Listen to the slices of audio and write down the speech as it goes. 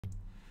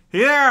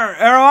Here,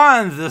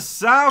 everyone, the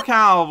Sow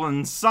Cow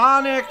and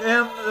Sonic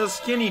and the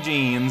Skinny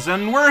Jeans,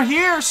 and we're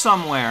here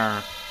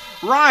somewhere.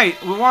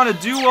 Right, we want a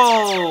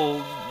dual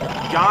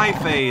guy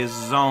phase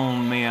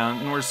zone, man.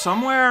 And we're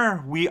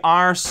somewhere? We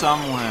are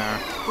somewhere.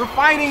 We're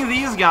fighting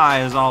these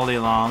guys all day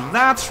long.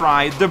 That's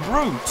right, the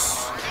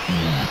brutes.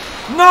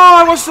 No,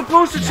 I was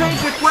supposed to change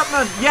the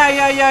equipment. Yeah.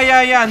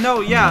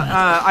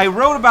 I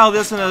wrote about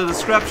this in the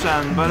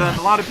description, but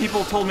a lot of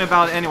people told me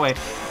about it anyway.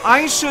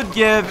 I should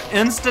give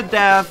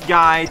Insta-Death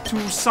Guy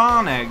to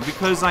Sonic,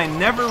 because I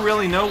never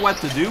really know what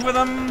to do with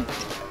him.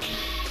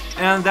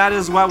 And that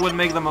is what would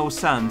make the most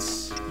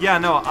sense. Yeah,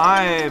 no,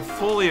 I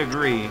fully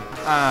agree.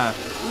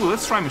 Ooh,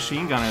 let's try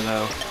Machine Gunner,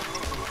 though.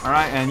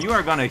 Alright, and you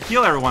are gonna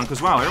heal everyone,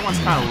 because, wow, everyone's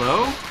kind of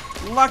low.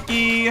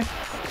 Lucky!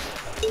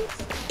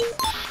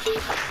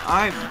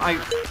 I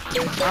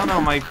don't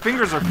know, my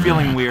fingers are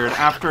feeling weird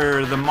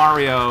after the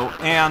Mario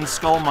and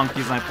Skull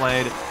Monkeys I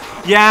played.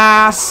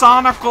 Yeah,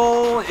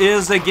 Sonical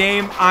is a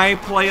game I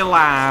play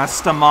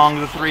last among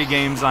the 3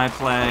 games I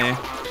play.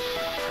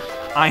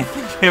 I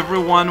think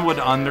everyone would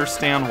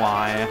understand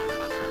why.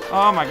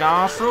 Oh my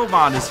gosh,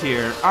 Robot is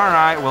here.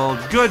 Alright, well,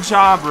 good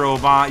job,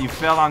 Robot. You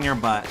fell on your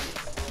butt.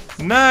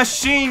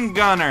 Machine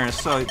Gunner.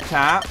 So,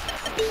 tap.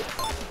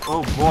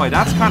 Oh boy,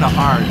 that's kind of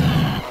hard.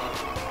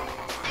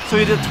 So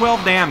you did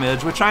 12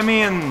 damage, which, I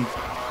mean,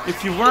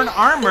 if you weren't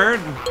armored,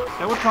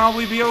 that would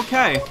probably be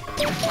okay.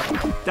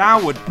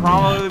 That would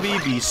probably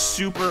be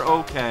super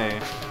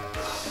okay.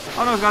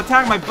 Oh no, he's gonna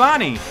attack my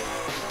bunny!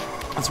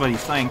 That's what he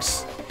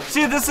thinks.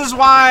 See, this is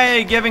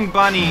why giving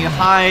Bunny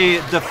high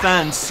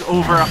defense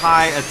over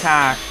high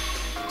attack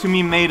to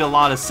me made a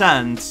lot of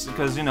sense.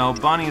 Because, you know,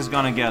 Bunny's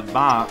gonna get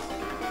bopped.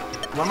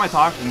 What am I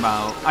talking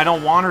about? I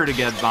don't want her to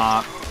get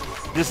bopped.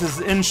 This is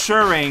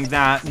ensuring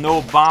that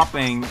no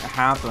bopping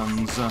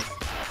happens.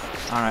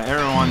 Alright,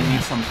 everyone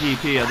needs some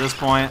PP at this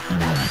point.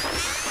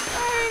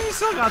 Hey, you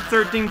still got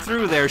 13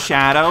 through there,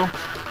 Shadow.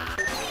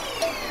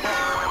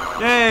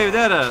 Yay, we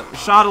did it.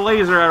 Shot a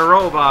laser at a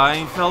robot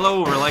and he fell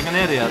over like an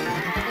idiot.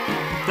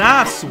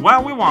 That's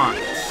what we want.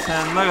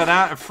 And look at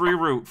that, a free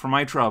route for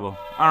my trouble.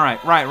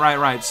 Alright,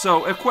 right.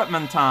 So,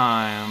 equipment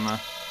time.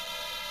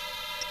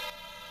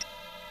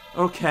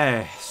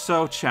 Okay,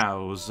 so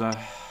chows.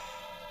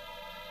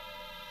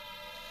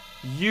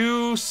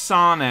 You,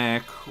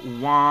 Sonic,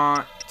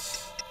 want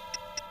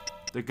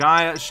the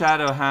guy that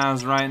Shadow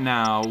has right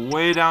now,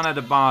 way down at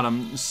the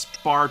bottom,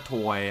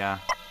 Spartoy.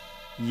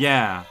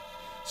 Yeah.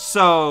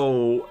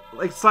 So,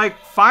 it's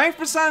like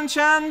 5%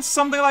 chance,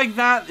 something like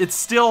that. It's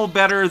still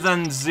better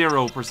than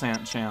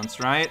 0%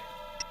 chance, right?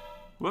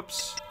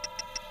 Whoops.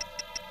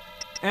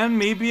 And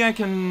maybe I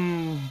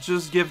can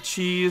just give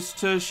cheese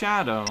to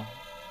Shadow.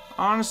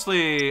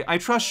 Honestly, I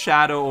trust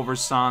Shadow over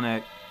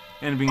Sonic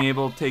in being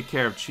able to take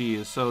care of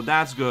cheese, so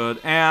that's good.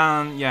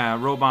 And, yeah,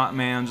 Robot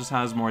Man just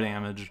has more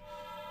damage.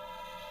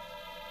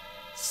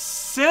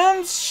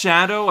 Since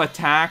Shadow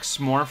attacks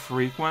more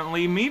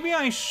frequently, maybe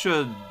I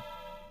should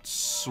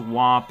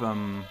swap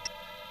him.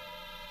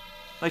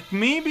 Like,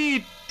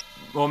 maybe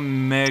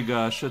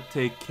Omega should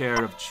take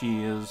care of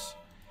cheese,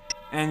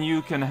 and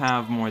you can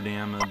have more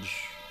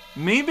damage.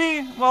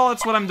 Maybe? Well,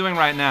 that's what I'm doing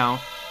right now.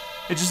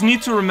 I just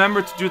need to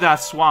remember to do that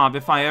swap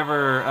if I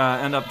ever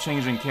end up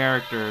changing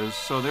characters.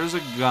 So there's a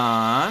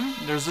gun.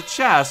 There's a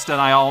chest that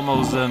I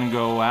almost didn't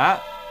go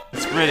at.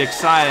 It's pretty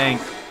exciting.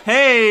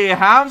 Hey,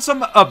 have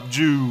some up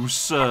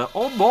juice.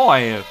 Oh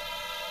boy.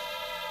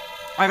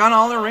 I got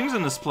all the rings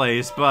in this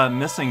place, but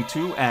missing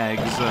 2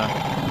 eggs.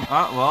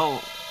 Well,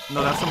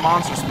 no, that's a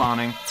monster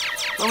spawning.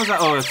 What was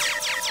that? Oh,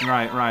 it's...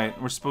 Right.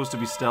 We're supposed to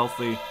be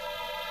stealthy.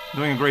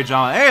 Doing a great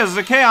job. Hey, there's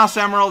a Chaos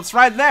Emerald. It's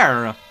right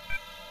there.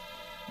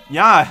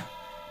 Yeah.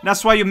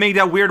 That's why you make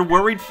that weird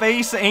worried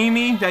face,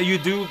 Amy, that you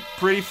do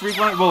pretty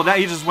frequently. Well, that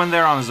he just went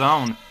there on his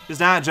own. Is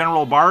that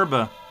General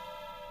Barba?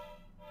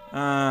 Who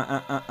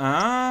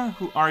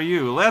are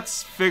you?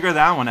 Let's figure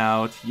that one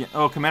out. Yeah,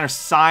 oh, Commander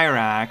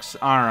Cyrax.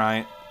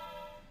 Alright.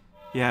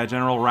 Yeah,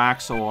 General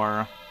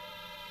Raxor.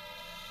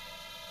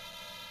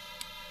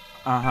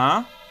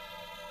 Uh-huh.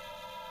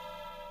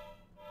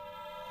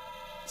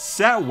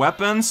 Set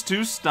weapons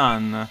to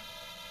stun.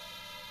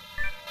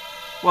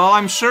 Well,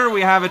 I'm sure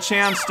we have a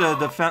chance to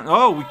defend...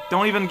 Oh, we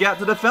don't even get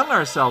to defend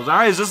ourselves.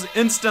 Alright, it's just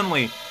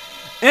instantly.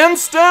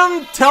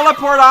 Instant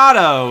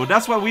teleportado!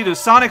 That's what we do.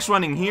 Sonic's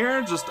running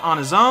here, just on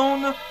his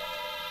own.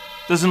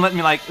 Doesn't let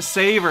me, like,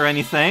 save or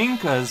anything,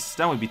 because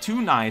that would be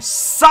too nice.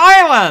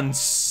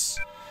 Silence!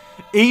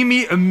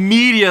 Amy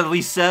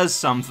immediately says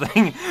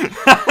something.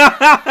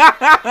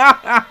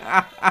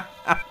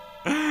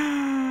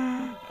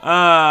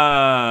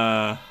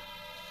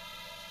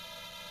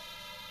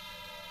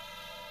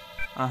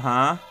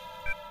 Uh-huh.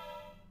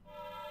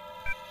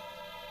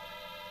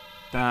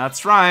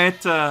 That's right.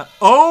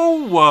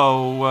 Oh,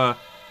 whoa.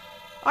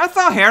 I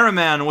thought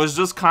Harriman was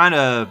just kind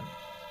of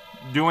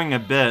doing a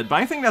bit, but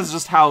I think that's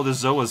just how the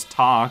Zoas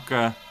talk.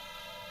 They're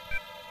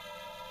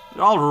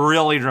all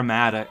really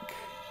dramatic.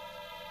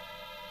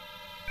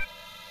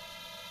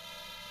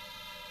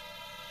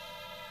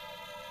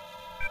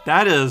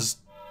 That is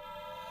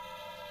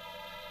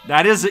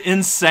That is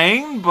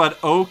insane,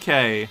 but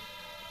okay.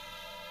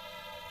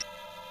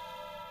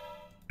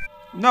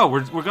 No,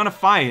 we're gonna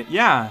fight.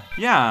 Yeah,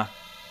 yeah.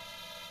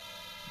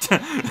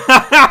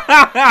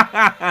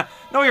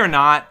 No, you're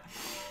not.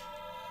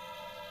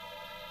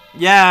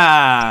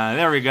 Yeah,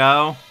 there we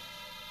go.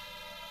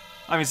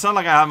 I mean, it's not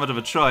like I have much of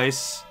a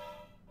choice.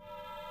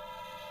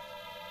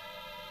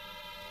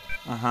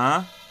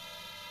 Uh-huh.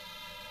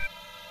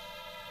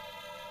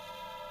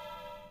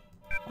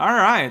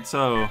 Alright,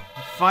 so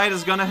fight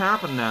is gonna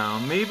happen now.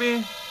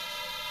 Maybe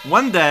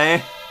one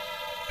day.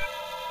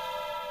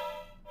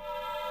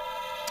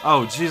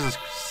 Oh, Jesus,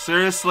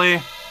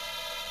 seriously?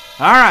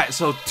 Alright,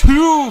 so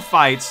 2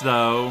 fights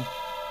though.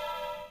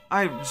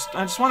 I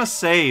just want to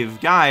save,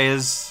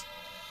 guys.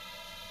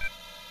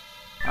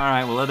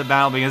 Alright, we'll let it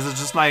battle begin. Is it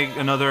just like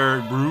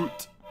another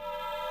brute?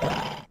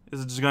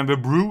 Is it just gonna be a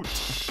brute?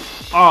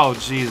 Oh,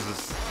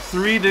 Jesus.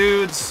 3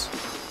 dudes.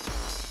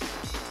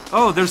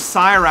 Oh, there's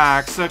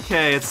Cyrax.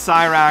 Okay, it's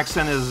Cyrax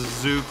and his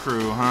zoo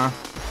crew, huh?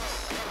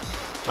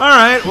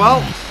 Alright,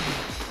 well.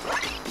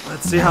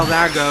 Let's see how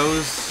that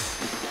goes.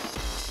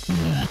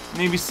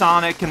 Maybe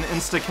Sonic can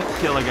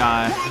insta-kill a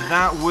guy.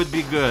 That would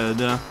be good.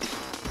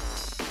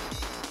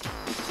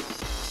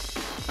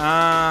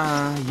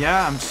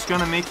 Yeah, I'm just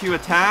gonna make you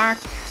attack.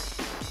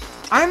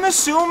 I'm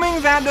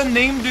assuming that the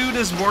name dude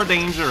is more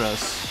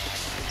dangerous.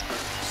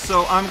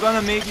 So I'm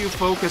gonna make you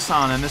focus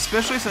on him,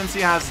 especially since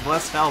he has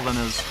less health than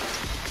his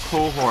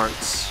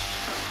cohorts.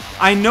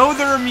 I know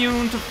they're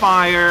immune to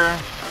fire,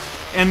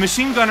 and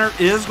Machine Gunner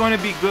is going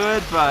to be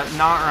good, but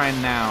not right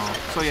now.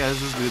 So yeah, let's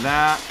just do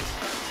that.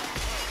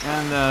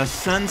 And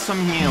send some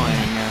healing.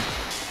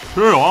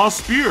 Hey, all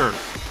spear!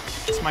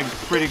 It's my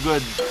pretty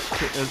good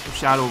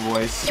shadow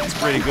voice. It's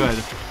pretty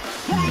good.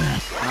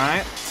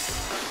 Alright.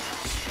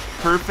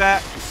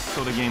 Perfect.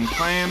 So the game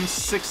claims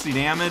 60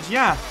 damage.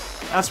 Yeah,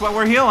 that's what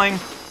we're healing.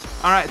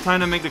 Alright, time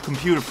to make the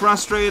computer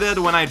frustrated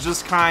when I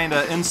just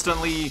kinda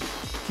instantly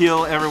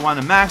heal everyone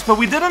to max. But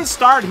we didn't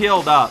start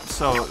healed up,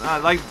 so,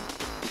 like,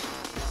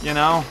 you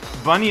know,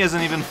 Bunny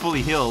isn't even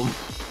fully healed.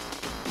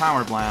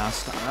 Power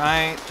Blast.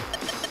 Alright.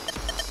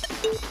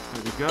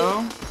 There we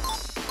go.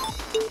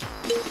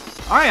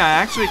 Oh yeah, I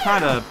actually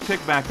kind of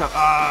picked back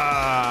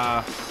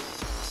up.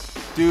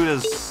 Dude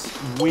is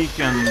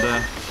weakened.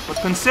 But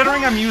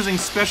considering I'm using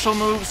special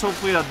moves,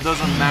 hopefully that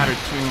doesn't matter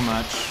too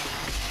much.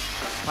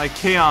 Like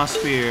Chaos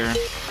Spear.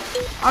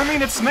 I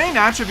mean, its main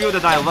attribute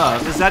that I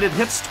love is that it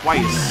hits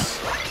twice.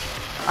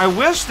 I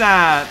wish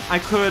that I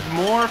could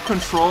more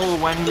control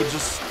when he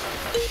just...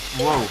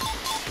 Whoa.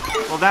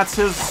 Well, that's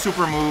his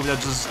super move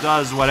that just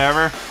does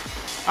whatever.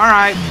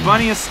 Alright,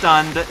 Bunny is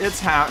stunned. It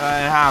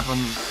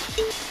happens.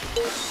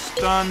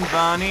 Stun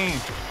Bunny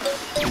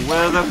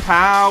with the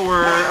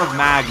power of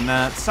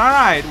magnets.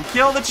 Alright, we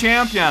killed the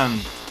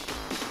champion.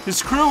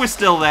 His crew is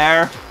still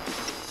there,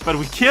 but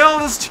we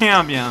killed his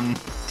champion.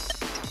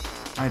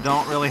 I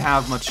don't really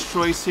have much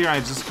choice here. I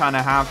just kind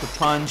of have to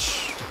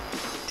punch.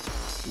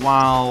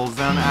 While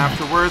then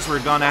afterwards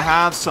we're gonna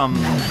have some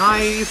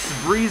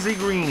nice breezy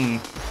greenie.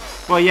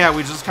 Well, yeah,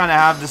 we just kind of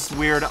have this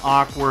weird,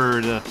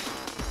 awkward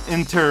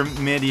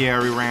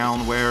intermediary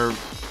round where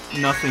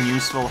nothing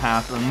useful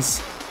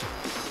happens.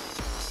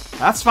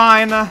 That's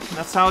fine.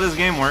 That's how this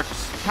game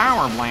works.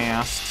 Power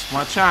Blast.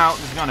 Watch out.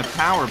 He's gonna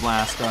Power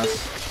Blast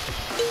us.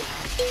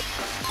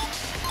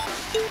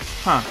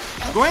 Huh.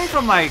 Going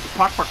from, like,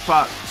 puck, puck,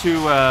 puck to,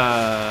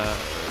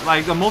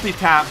 like, a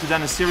multi-tap to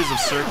then a series of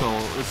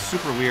circles is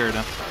super weird.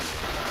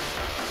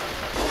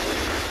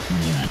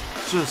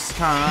 Just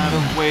kind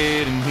of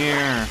waiting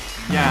here.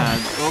 Yeah,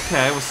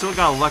 okay, we still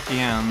got a lucky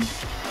end.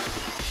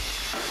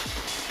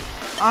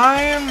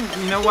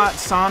 You know what,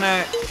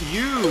 Sonic?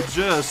 You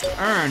just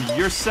earned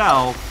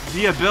yourself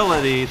the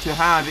ability to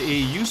have a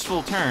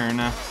useful turn.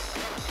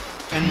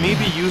 And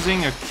maybe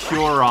using a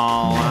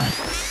cure-all.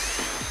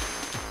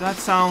 That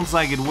sounds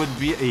like it would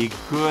be a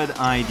good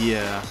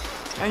idea.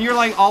 And you're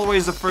like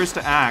always the first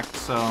to act,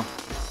 so...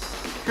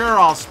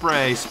 Cure-all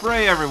spray.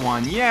 Spray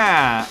everyone.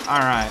 Yeah!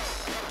 Alright.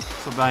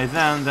 So by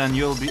then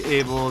you'll be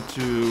able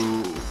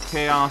to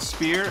Chaos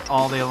Spear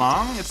all day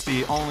long. It's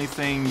the only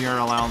thing you're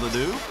allowed to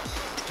do.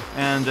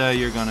 And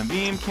you're gonna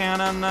Beam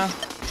Cannon.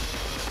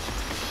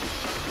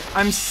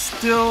 I'm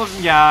still...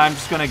 Yeah, I'm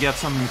just gonna get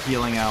some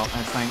healing out,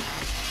 I think.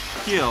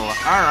 Heal.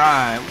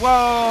 Alright.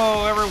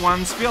 Whoa!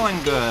 Everyone's feeling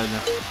good.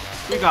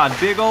 We got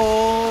big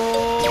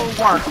old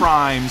war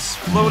crimes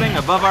floating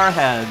above our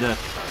head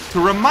to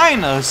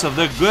remind us of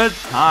the good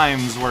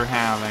times we're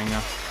having.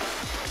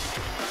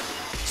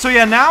 So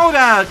yeah, now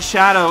that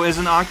Shadow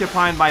isn't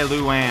occupied by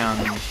Luan,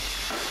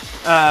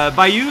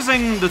 by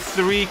using the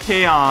 3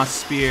 Chaos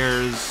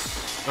Spears...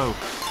 Oh.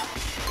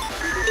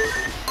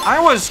 I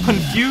was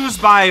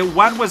confused by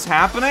what was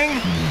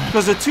happening,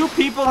 because the 2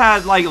 people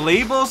had, like,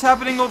 labels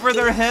happening over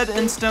their head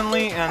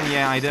instantly, and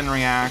yeah, I didn't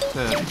react.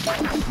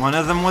 One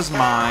of them was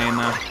mine.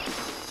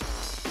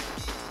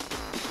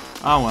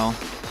 Oh well.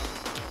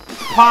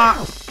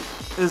 Pop!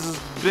 Is this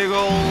big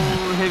old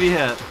heavy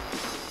hit.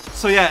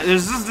 So yeah,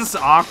 there's just this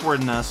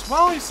awkwardness.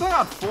 Well, you still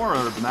got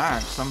 4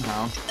 max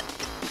somehow.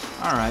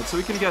 Alright, so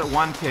we can get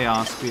one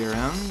Chaos Spear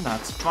in.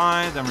 That's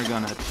fine. Then we're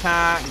gonna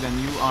attack. Then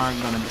you are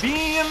gonna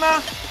beam.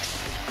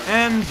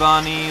 And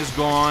Bunny's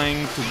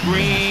going to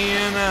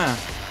green.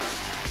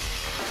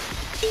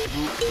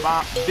 Boop,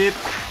 bop, bip.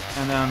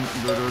 And then...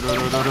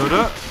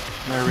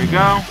 There we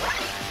go.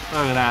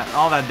 Look at that.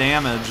 All that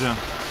damage.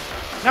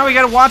 Now we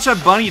gotta watch a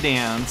bunny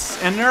dance.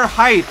 And her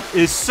hype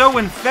is so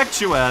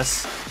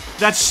infectious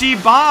that she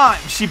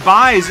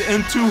buys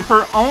into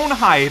her own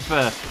hype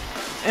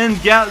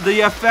and get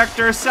the effect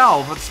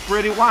herself. It's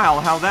pretty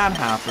wild how that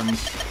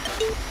happens.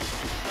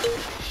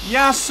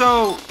 Yeah,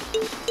 so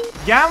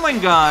Gatling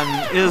gun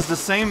is the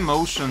same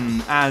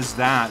motion as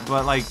that,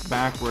 but like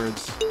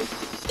backwards.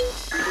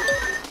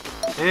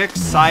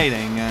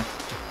 Exciting.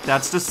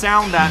 That's the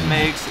sound that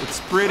makes. It's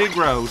pretty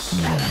gross.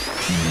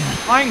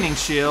 Lightning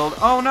shield.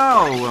 Oh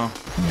no!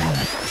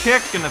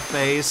 Kick in the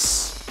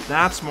face.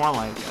 That's more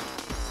like it.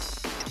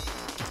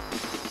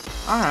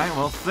 Alright,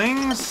 well,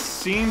 things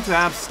seem to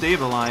have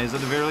stabilized, at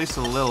the very least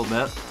a little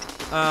bit.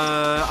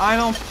 I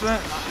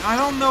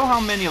don't know how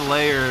many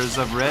layers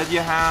of red you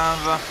have,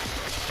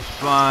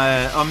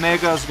 but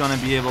Omega's gonna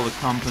be able to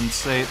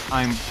compensate,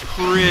 I'm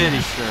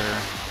pretty sure.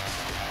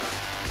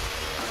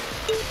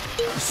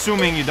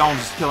 Assuming you don't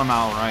just kill him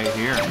out right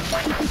here.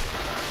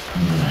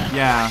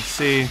 Yeah,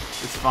 see,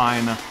 it's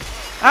fine.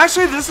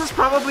 Actually, this is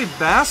probably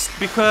best,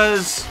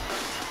 because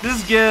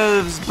this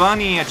gives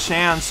Bunny a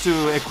chance to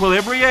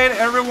equilibrate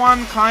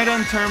everyone, kinda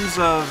in terms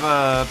of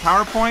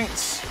power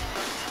points,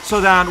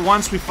 so that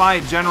once we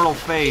fight General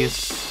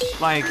Face,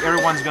 like,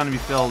 everyone's gonna be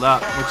filled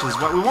up, which is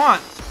what we want.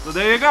 So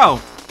there you go.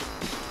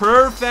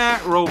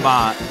 Perfect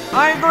robot.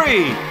 I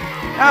agree.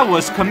 That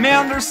was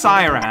Commander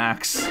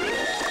Cyrax.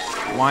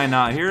 Why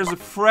not? Here's a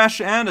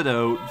fresh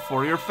antidote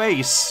for your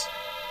face.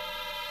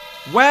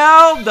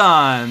 Well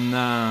done.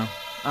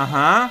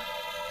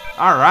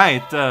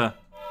 Alright,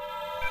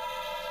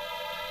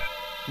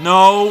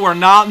 no, we're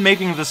not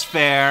making this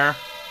fair.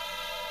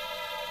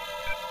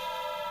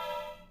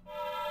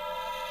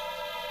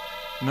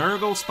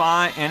 Nurgle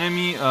Spy,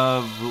 enemy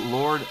of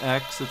Lord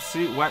X. Let's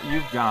see what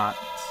you've got.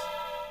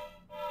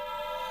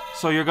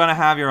 So you're gonna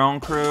have your own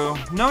crew?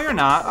 No, you're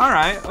not.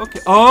 Alright,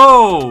 okay.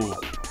 Oh!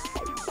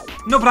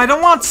 No, but I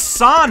don't want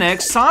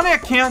Sonic.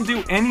 Sonic can't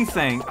do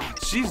anything. Oh,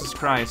 Jesus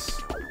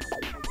Christ.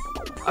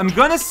 I'm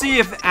gonna see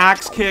if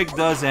Axe Kick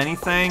does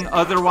anything.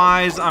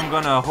 Otherwise, I'm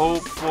gonna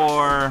hope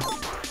for...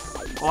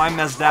 Well, I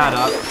messed that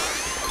up.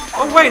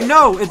 Oh, wait,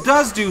 no, it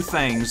does do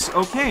things.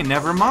 Okay,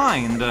 never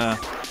mind.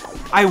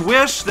 I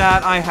wish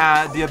that I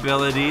had the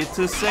ability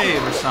to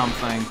save or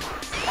something.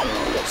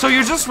 So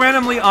you're just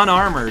randomly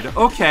unarmored.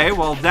 Okay,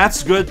 well,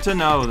 that's good to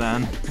know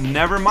then.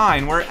 Never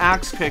mind, we're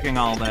axe kicking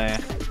all day.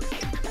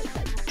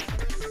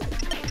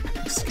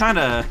 It's kind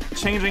of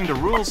changing the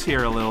rules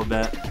here a little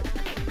bit.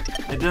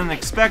 I didn't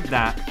expect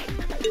that.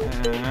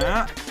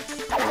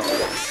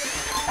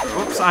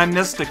 Whoops, I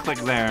missed a click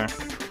there.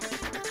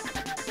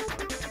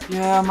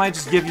 Yeah, I might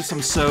just give you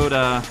some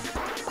soda.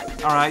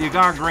 Alright, you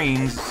got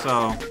greens,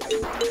 so...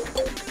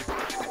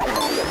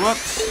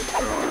 Whoops.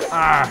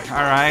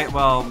 Alright,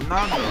 well,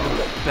 not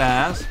the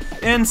best.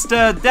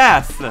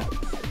 Insta-death!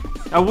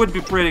 That would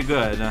be pretty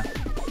good.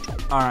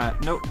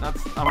 Alright, nope,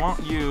 I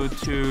want you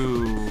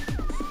to...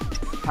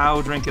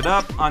 Pow, drink it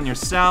up on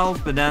yourself,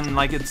 but then,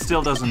 like, it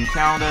still doesn't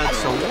count it,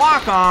 so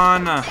lock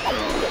on!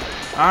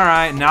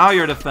 Alright, now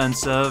you're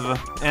defensive,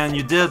 and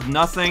you did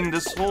nothing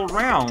this whole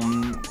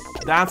round.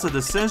 That's a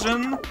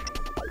decision.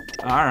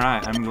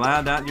 Alright, I'm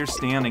glad that you're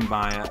standing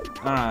by it.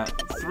 Alright,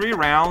 3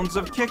 rounds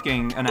of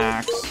kicking an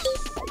axe.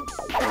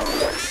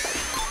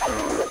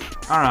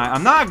 Alright,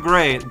 I'm not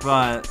great,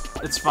 but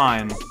it's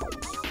fine.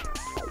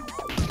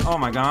 Oh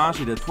my gosh,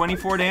 you did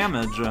 24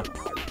 damage.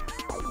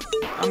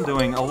 I'm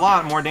doing a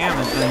lot more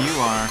damage than you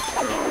are.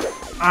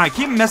 I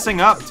keep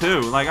messing up,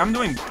 too. Like, I'm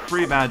doing a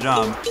pretty bad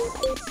job.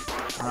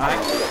 Alright,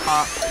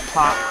 pop,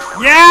 pop.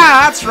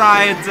 Yeah, that's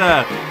right!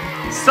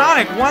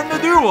 Sonic won the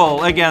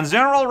duel against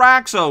General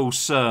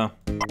Raxos.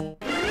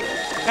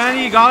 And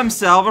he got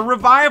himself a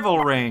revival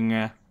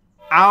ring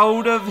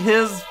out of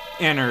his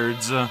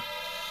innards.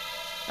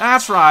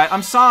 That's right,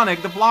 I'm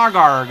Sonic the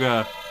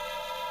Blagarg.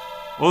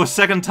 Oh,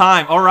 second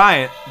time,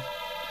 alright.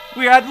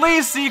 We're at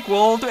least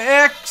equal to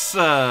X.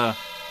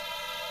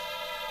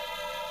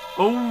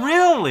 Oh,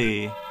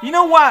 really? You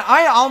know what?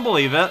 I'll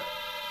believe it.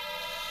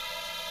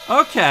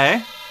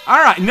 Okay.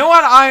 Alright, you know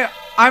what?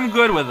 I'm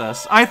good with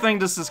this. I think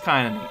this is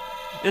kind of neat.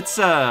 It's,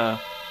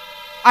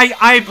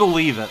 I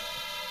believe it.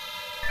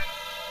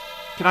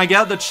 Can I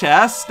get the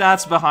chest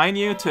that's behind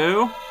you,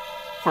 too?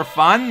 For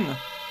fun?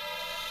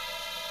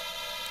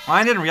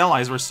 I didn't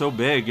realize we're so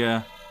big.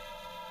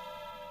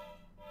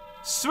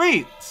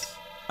 Sweet!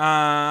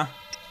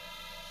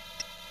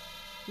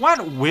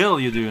 What will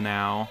you do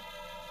now?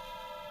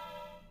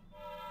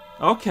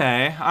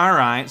 Okay,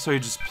 alright, so you're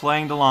just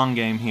playing the long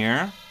game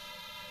here.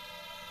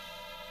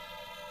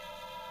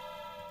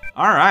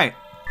 Alright,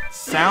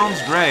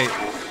 sounds great.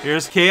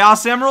 Here's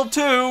Chaos Emerald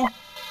 2!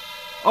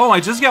 Oh,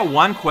 I just get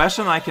one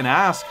question I can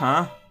ask,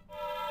 huh?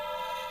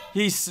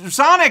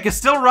 Sonic is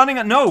still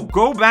running. No,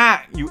 go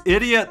back, you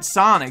idiot,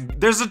 Sonic.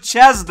 There's a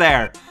chest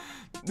there.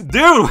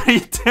 Dude, what are you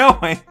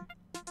doing?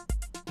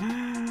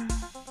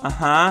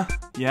 Uh-huh,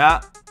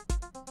 yeah.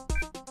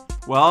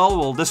 Well,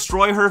 we'll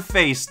destroy her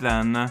face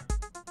then.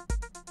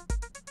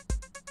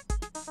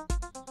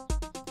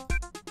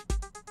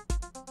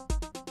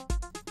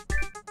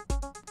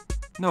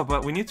 No,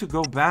 but we need to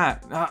go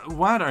back.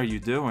 What are you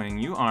doing?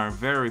 You are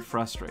very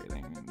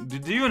frustrating.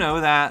 Did you know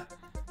that?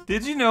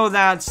 Did you know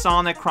that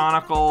Sonic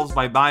Chronicles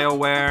by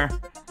BioWare?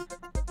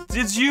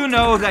 Did you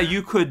know that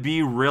you could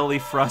be really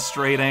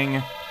frustrating?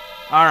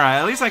 Alright,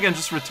 at least I can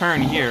just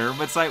return here,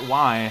 but it's like,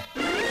 why?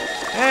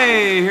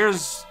 Hey,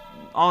 here's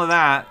all of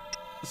that.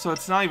 So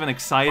it's not even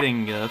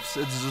exciting gifts,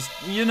 it's just,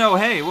 you know,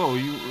 hey, whoa,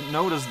 you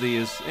notice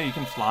these. Hey, you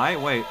can fly?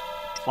 Wait,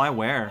 fly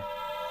where?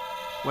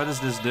 What does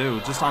this do?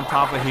 Just on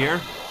top of here?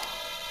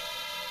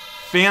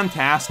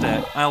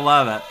 Fantastic. I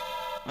love it.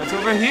 What's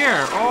over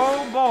here?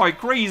 Oh boy,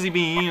 crazy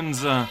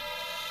beans. Glad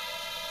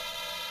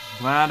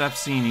I've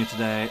seen you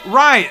today.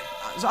 Right!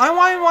 So I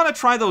want to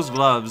try those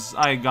gloves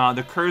I got.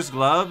 The cursed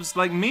gloves.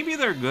 Like, maybe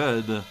they're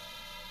good.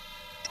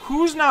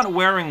 Who's not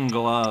wearing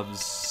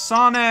gloves?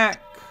 Sonic!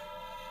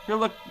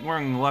 You're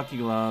wearing lucky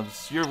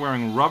gloves. You're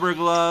wearing rubber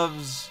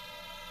gloves.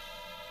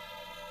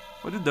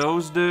 What did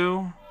those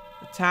do?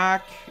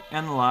 Attack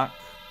and luck.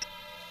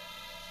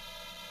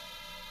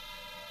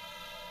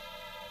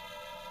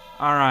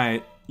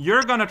 Alright,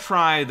 you're gonna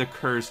try the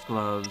cursed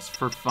gloves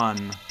for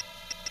fun.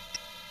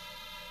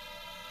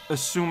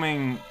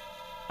 Assuming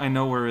I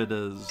know where it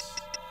is.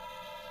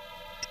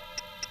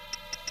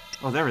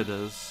 Oh, there it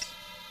is.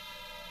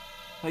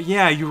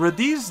 Yeah, you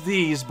reduce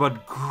these,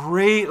 but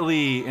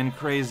greatly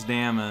increase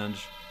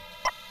damage.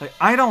 Like,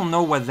 I don't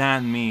know what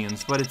that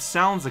means, but it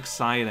sounds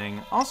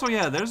exciting. Also,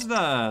 yeah, there's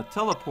the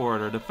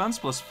teleporter, defense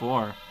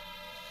 +4.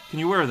 Can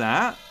you wear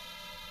that?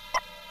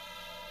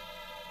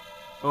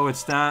 Oh,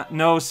 it's that.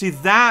 No, see,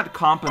 that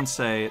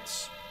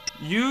compensates.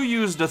 You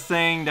use the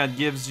thing that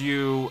gives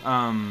you,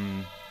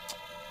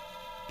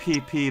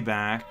 PP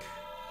back.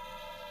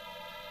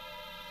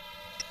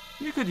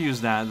 You could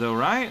use that, though,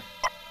 right?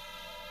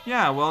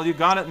 Yeah, well, you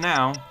got it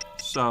now,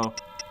 so.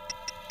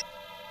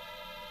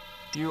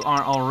 You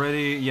are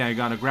already, yeah, you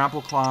got a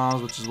grapple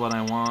claws, which is what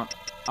I want.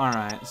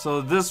 Alright,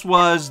 so this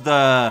was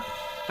the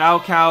Cow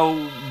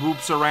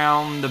boops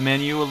around the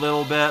menu a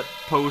little bit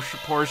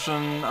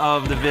portion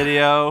of the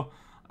video.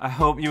 I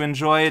hope you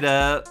enjoyed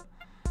it.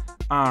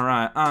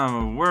 Alright,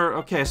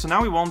 okay, so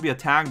now we won't be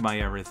attacked by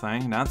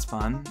everything. That's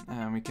fun.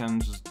 And we can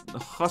just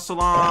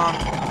hustle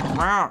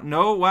on.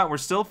 No, what? We're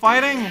still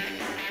fighting?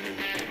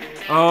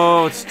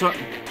 Oh, it's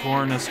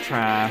torn as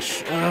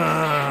trash.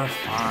 Ugh,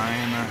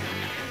 fine.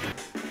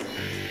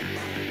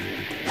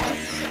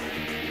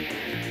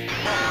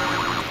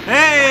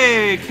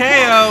 Hey,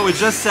 KO! It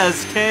just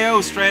says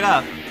KO straight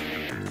up.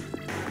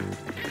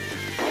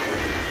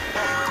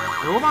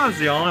 Robot's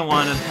the only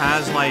one that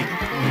has, like,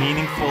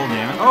 meaningful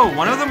damage. Oh,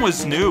 one of them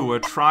was new, a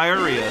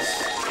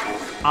Triarius.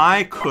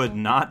 I could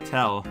not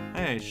tell.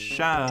 Hey,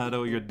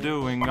 Shadow, you're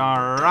doing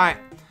alright.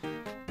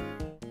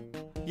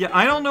 Yeah,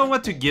 I don't know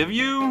what to give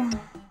you.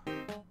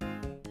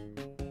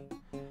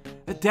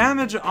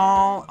 Damage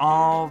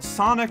all.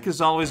 Sonic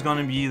is always going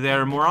to be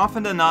there. More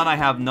often than not, I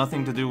have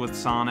nothing to do with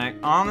Sonic.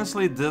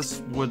 Honestly,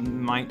 this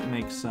might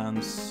make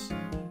sense.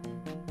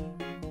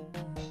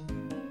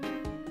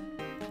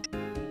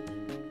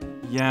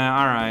 Yeah,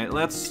 alright,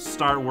 let's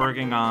start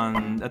working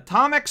on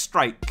Atomic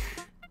Strike.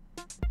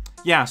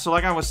 Yeah, so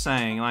like I was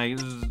saying, like,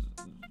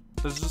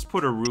 let's just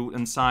put a root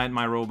inside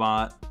my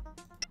robot.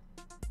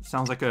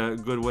 Sounds like a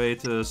good way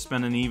to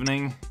spend an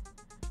evening.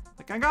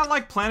 Like, I got,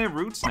 like, plenty of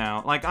roots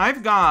now. Like,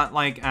 I've got,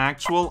 like,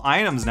 actual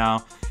items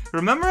now.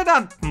 Remember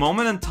that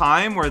moment in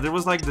time where there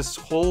was, like, this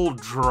whole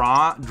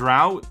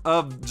drought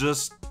of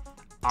just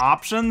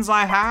options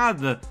I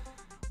had?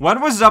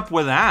 What was up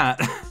with that?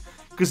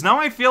 Because now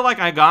I feel like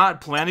I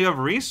got plenty of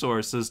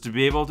resources to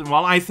be able to...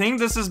 Well, I think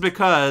this is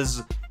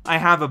because I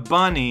have a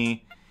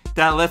bunny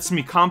that lets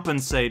me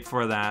compensate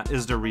for that,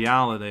 is the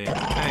reality.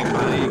 Hey,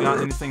 buddy, you got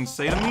anything to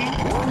say to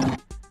me?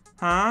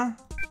 Huh?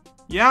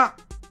 Yeah.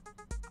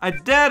 I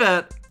did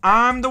it!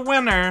 I'm the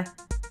winner!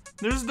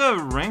 There's the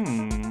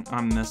ring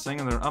I'm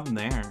missing, and they're up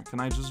there. Can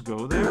I just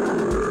go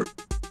there?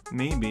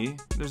 Maybe.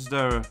 There's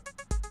a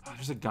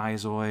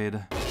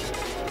Geyzoid.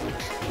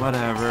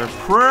 Whatever.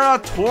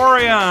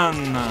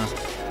 Praetorian!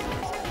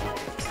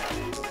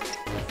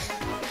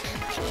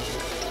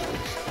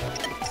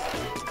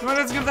 Well,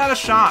 let's give that a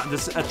shot,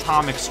 this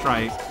Atomic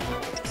Strike.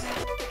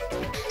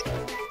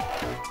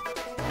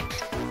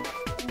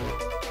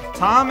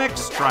 Atomic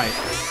Strike.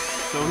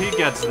 So he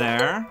gets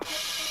there.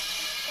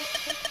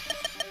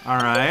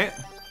 Alright.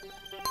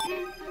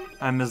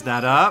 I messed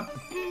that up.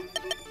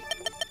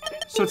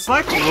 So it's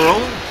like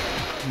world...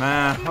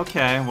 Nah,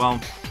 okay, well...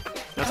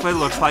 That's what it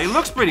looks like. It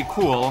looks pretty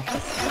cool.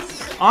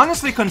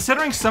 Honestly,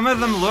 considering some of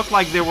them look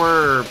like they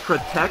were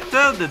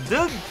protected, it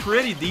did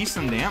pretty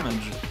decent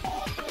damage.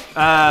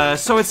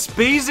 So it's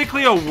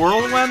basically a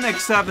whirlwind,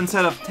 except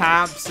instead of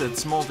taps,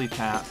 it's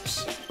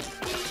multi-taps.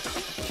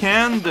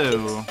 can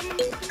do.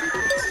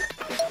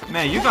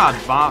 Man, you got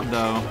bopped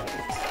though.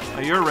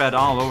 You're red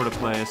all over the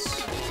place.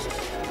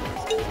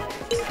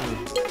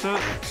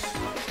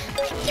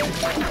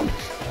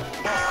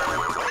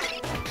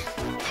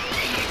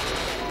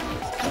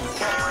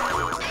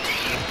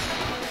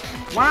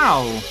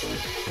 Wow.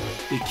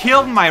 They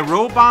killed my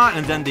robot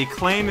and then they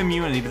claim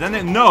immunity. But then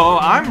they, no,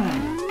 I'm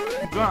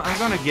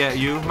gonna get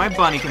you. My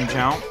bunny can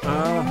jump.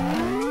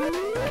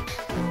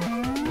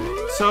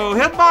 So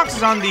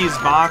hitboxes on these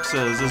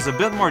boxes is a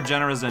bit more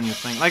generous than you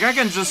think. Like I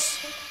can just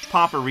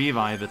pop a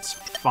revive, it's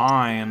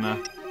fine.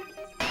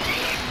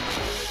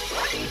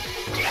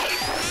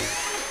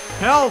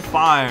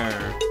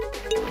 Hellfire!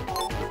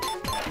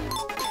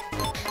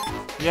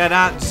 Yeah,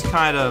 that's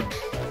kind of...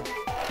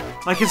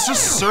 Like, it's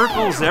just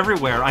circles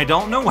everywhere. I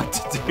don't know what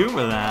to do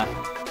with that.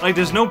 Like,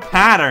 there's no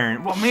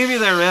pattern. Well, maybe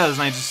there is,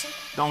 and I just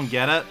don't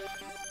get it.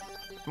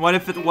 What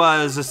if it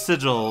was a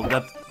sigil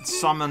that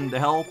summoned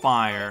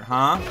Hellfire,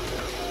 huh?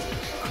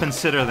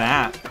 Consider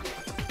that.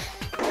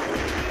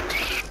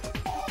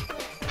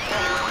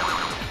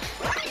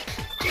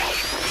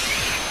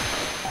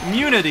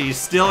 Immunity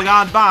still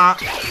got bot.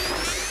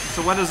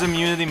 So what does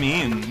immunity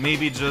mean?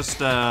 Maybe just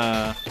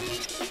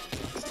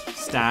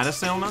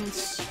status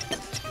ailments?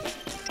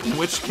 In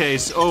which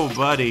case, oh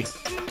buddy.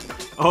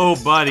 Oh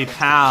buddy,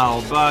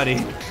 pal, buddy.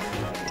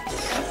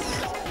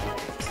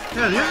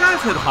 Yeah, these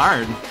guys hit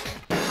hard.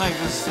 Like,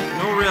 there's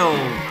no real...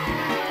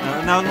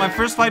 now my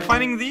first fight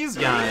fighting these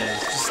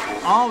guys. Just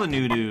all the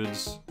new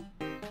dudes.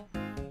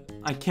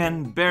 I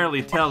can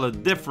barely tell the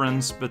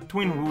difference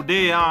between who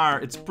they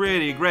are. It's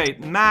pretty great.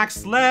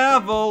 Max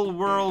level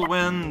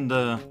whirlwind.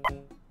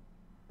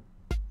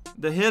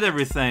 They hit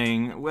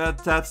everything. Well,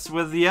 that's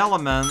with the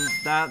element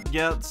that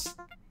gets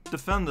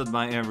defended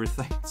by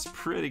everything. It's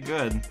pretty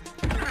good.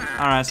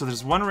 Alright, so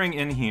there's one ring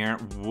in here.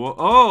 Whoa,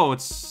 oh,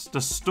 it's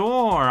the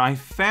store. I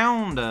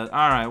found it.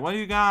 Alright, what do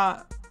you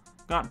got?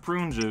 Got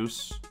prune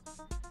juice.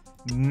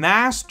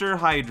 Master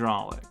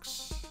hydraulics.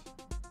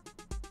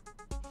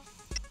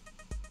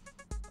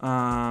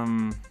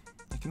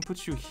 I can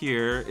put you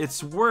here.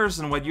 It's worse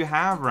than what you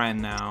have right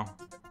now.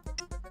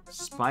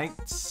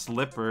 Spiked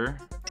slipper.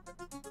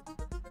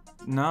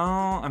 No,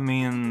 I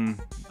mean,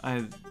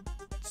 that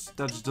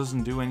just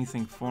doesn't do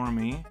anything for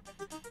me.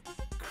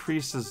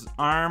 Increases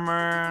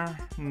armor.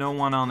 No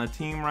one on the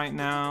team right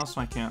now,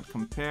 so I can't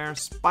compare.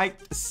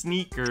 Spiked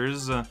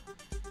sneakers.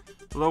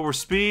 Lower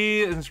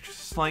speed,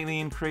 slightly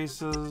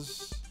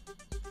increases.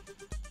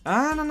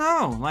 I don't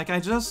know. Like, I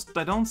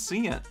don't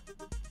see it.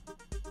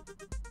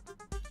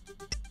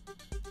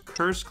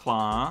 Curse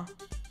Claw.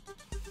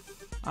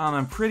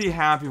 I'm pretty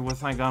happy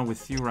with what I got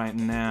with you right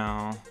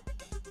now.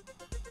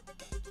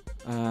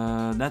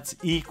 That's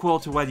equal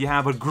to what you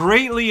have, but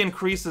greatly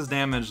increases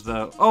damage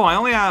though. Oh, I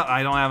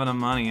don't have enough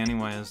money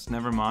anyways.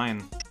 Never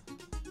mind.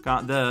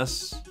 Got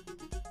this.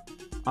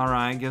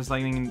 Alright, gives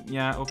lightning.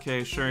 Yeah,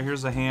 okay, sure.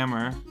 Here's a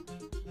hammer.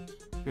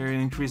 Very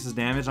increases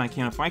damage. I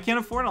can't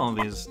afford all of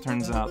these,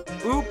 turns out.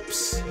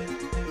 Oops!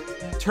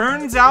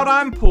 Turns out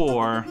I'm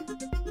poor.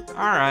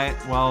 Alright,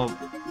 well,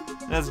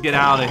 let's get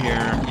out of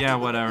here. Yeah,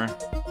 whatever.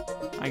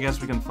 I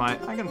guess we can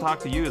fight. I can talk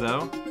to you,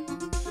 though.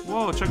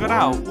 Whoa, check it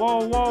out.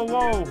 Whoa, whoa,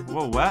 whoa.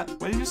 Whoa, what?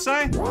 What did you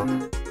say?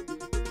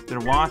 They're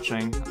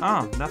watching.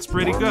 Oh, that's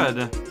pretty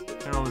good.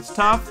 It's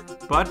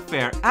tough, but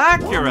fair.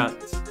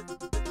 Accurate!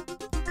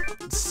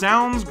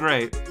 Sounds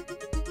great.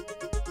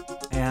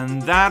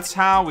 And that's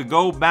how we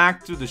go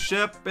back to the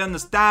ship, and the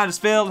status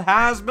field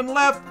has been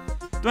left.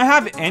 Do I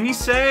have any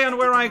say on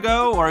where I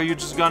go, or are you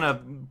just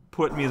gonna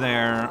put me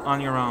there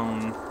on your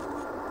own?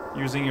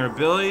 Using your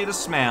ability to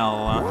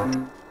smell.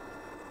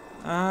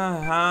 I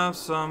have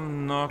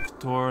some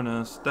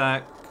Nocturnus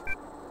deck.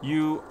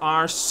 You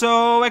are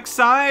so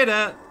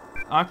excited!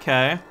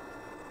 Okay.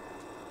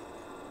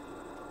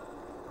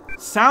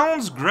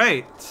 Sounds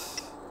great.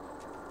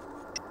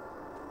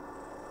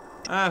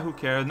 Who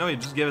cares? No, you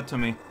just give it to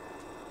me.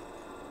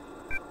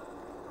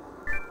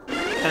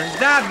 And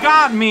that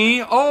got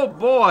me! Oh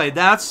boy,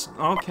 that's...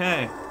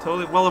 okay.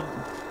 Totally, well,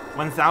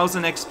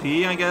 1000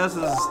 XP, I guess,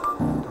 is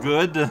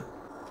good.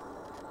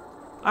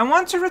 I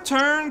want to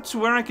return to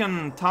where I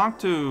can talk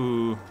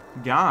to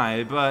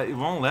Guy, but it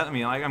won't let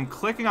me. Like, I'm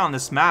clicking on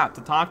this map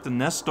to talk to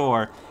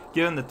Nestor,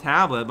 given the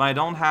tablet, but I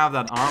don't have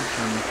that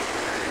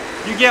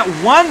option. You get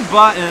one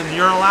button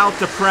you're allowed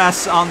to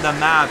press on the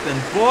map,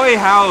 and boy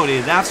howdy,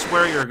 that's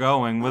where you're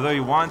going, whether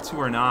you want to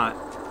or not.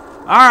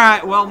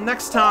 Alright, well,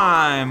 next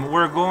time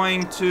we're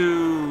going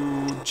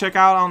to check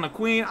out on the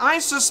Queen. I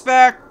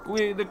suspect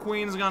the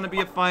Queen's gonna be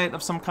a fight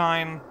of some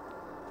kind.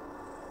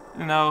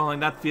 You know, like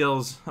that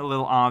feels a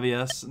little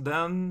obvious.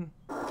 Then,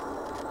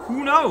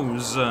 who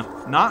knows?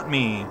 Not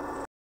me.